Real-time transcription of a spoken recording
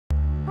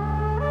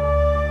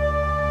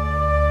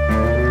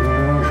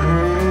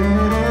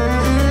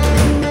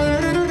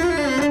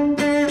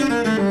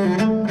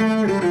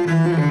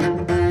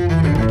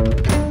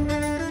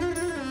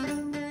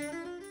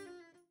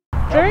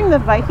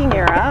Viking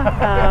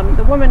era,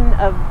 the woman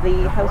of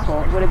the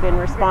household would have been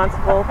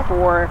responsible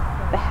for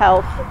the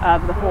health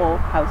of the whole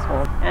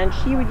household. And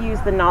she would use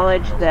the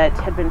knowledge that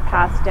had been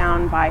passed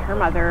down by her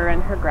mother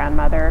and her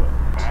grandmother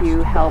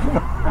to help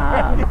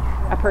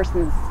a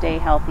person stay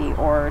healthy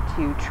or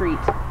to treat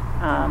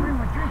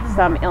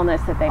some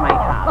illness that they might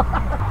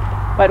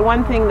have. But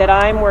one thing that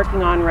I'm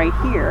working on right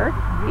here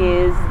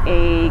is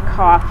a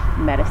cough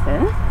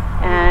medicine.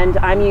 And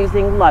I'm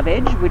using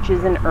lovage, which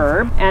is an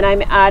herb, and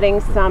I'm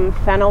adding some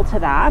fennel to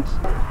that.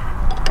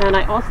 And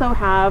I also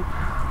have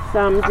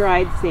some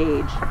dried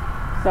sage,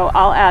 so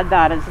I'll add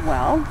that as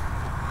well.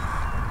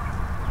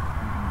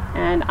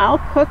 And I'll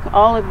cook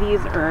all of these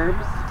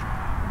herbs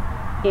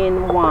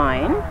in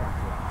wine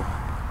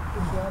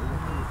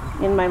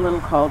in my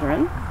little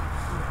cauldron.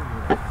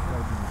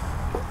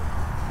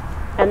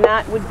 And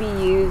that would be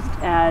used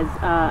as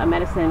a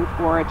medicine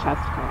for a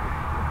chest cold.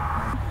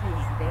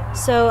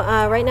 So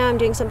right now I'm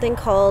doing something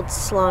called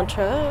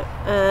cilantro,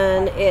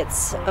 and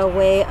it's a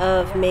way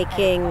of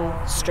making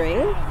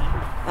string.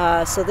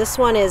 So this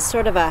one is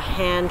sort of a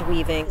hand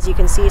weaving, as you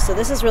can see. So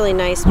this is really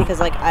nice because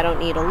like I don't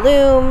need a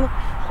loom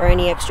or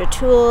any extra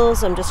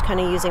tools. I'm just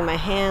kind of using my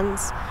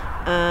hands.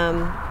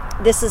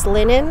 This is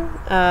linen.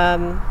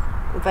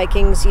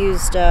 Vikings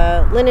used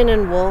linen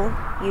and wool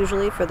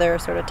usually for their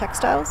sort of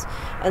textiles.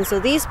 And so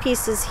these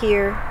pieces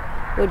here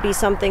would be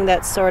something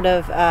that's sort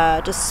of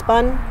just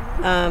spun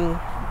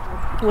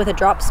with a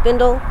drop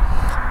spindle,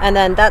 and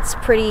then that's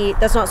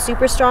not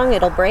super strong,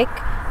 it'll break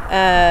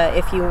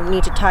if you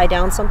need to tie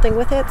down something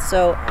with it.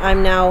 So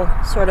I'm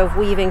now sort of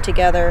weaving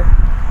together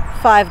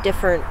 5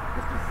 different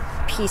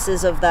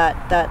pieces of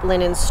that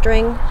linen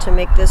string to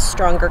make this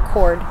stronger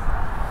cord.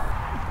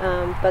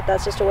 But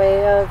that's just a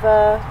way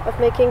of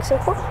making some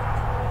cord.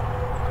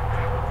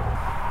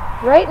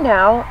 Right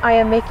now I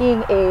am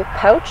making a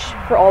pouch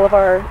for all of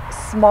our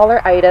smaller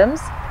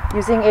items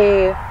using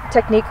a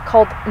technique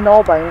called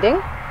null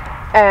binding.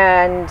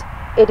 And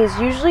it is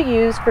usually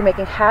used for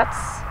making hats,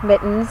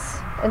 mittens,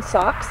 and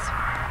socks.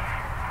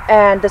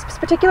 And this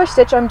particular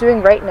stitch I'm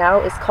doing right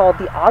now is called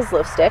the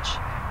Oslo stitch.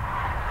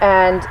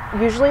 And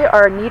usually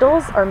our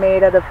needles are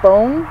made out of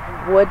bone,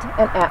 wood,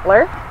 and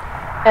antler.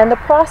 And the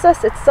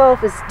process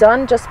itself is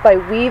done just by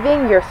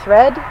weaving your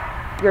thread,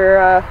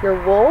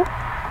 your wool,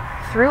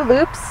 through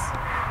loops.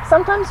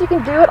 Sometimes you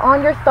can do it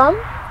on your thumb.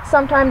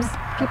 Sometimes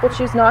people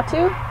choose not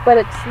to, but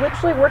it's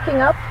literally working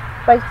up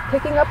by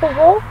picking up a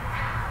wool,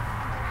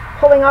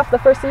 pulling off the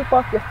first loop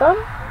off your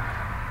thumb,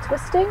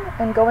 twisting,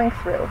 and going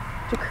through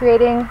to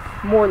creating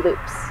more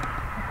loops.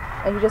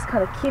 And you just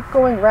kind of keep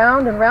going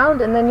round and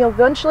round, and then you'll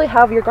eventually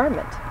have your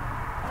garment.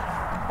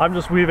 I'm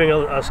just weaving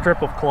a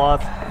strip of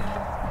cloth.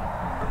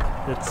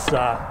 It's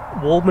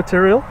wool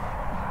material.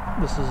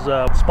 This is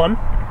spun.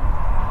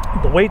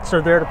 The weights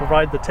are there to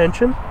provide the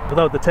tension.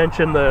 Without the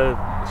tension, the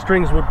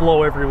strings would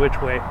blow every which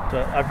way.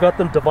 So I've got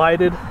them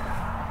divided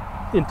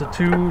into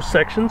 2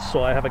 sections,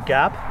 so I have a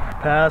gap.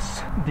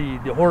 Pass the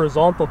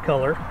horizontal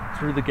color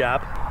through the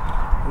gap,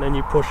 and then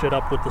you push it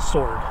up with the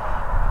sword.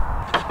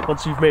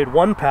 Once you've made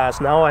one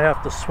pass, now I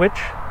have to switch.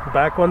 The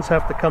back ones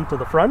have to come to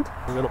the front.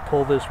 I'm going to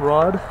pull this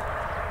rod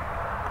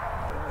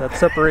that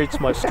separates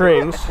my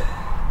strings.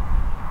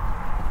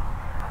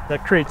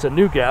 That creates a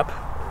new gap,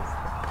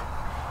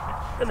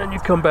 and then you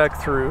come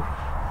back through.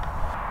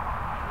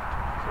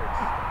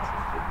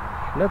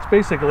 And that's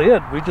basically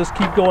it. We just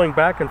keep going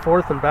back and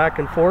forth, and that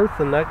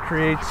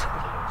creates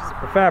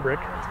the fabric.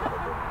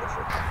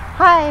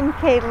 Hi, I'm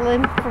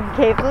Caitlin from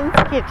Caitlin's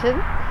Kitchen,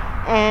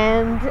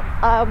 and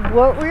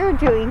what we're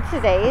doing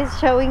today is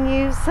showing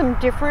you some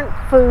different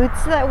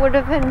foods that would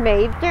have been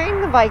made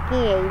during the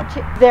Viking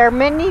Age. There are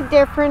many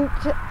different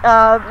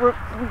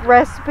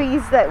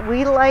recipes that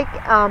we like.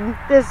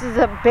 This is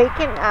a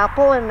bacon,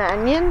 apple, and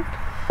onion.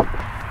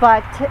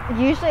 But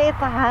usually at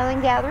the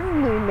Highland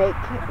Gathering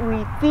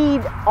we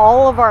feed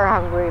all of our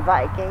hungry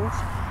Vikings.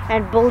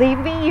 And believe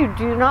me, you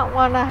do not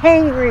want a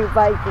hangry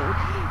Viking.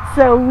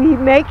 So we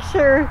make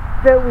sure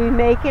that we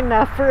make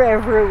enough for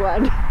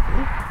everyone.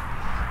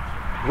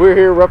 We're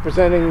here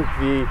representing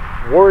the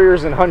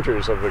warriors and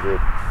hunters of the group.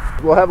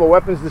 We'll have a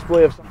weapons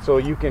display so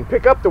you can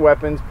pick up the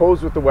weapons,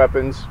 pose with the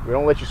weapons. We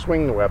don't let you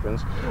swing the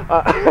weapons.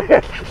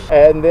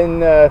 And then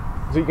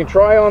so you can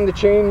try on the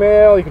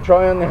chainmail, you can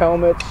try on the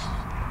helmets.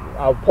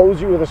 I'll pose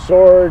you with a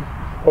sword,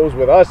 pose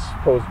with us,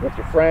 pose with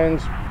your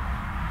friends.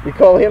 We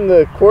call him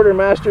the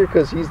quartermaster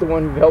because he's the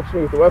one who helps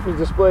me with the weapons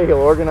display. He'll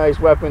organize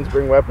weapons,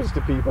 bring weapons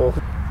to people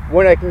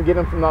when I can get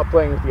him from not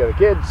playing with the other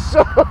kids. So,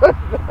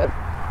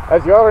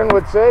 as Yaron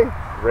would say,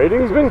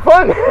 raiding's been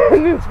fun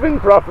and it's been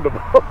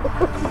profitable.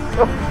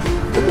 So,